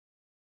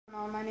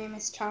My name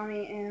is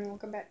Tommy, and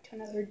welcome back to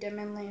another Dead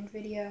Man Land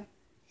video.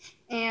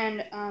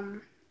 And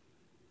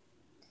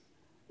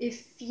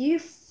if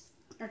you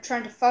are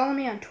trying to follow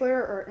me on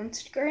Twitter or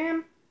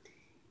Instagram,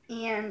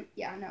 and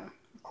yeah, no, I'm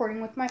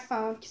recording with my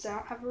phone because I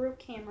don't have a real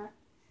camera.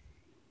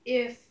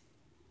 If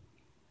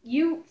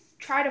you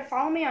try to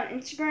follow me on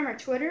Instagram or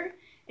Twitter,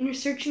 and you're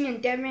searching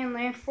in Dead Man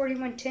Land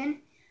 4110,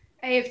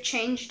 I have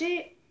changed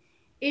it.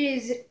 It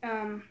is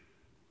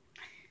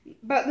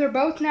but they're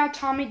both now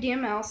Tommy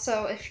DML,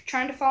 so if you're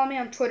trying to follow me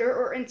on Twitter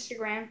or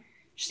Instagram,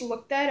 just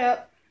look that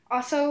up.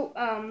 Also,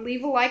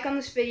 leave a like on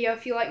this video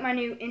if you like my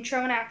new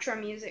intro and outro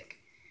music.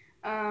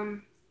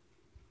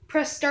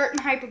 Press start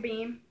and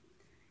hyperbeam.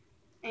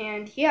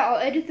 And yeah, I'll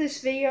edit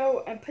this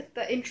video and put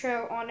the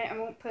intro on it. I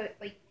won't put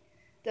like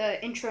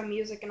the intro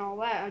music and all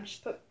that. I'll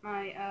just put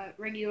my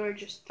regular,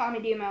 just Tommy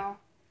DML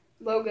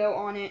logo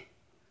on it.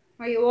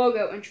 My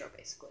logo intro,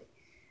 basically.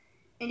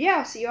 And yeah,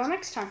 I'll see you all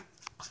next time.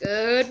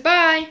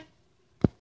 Goodbye!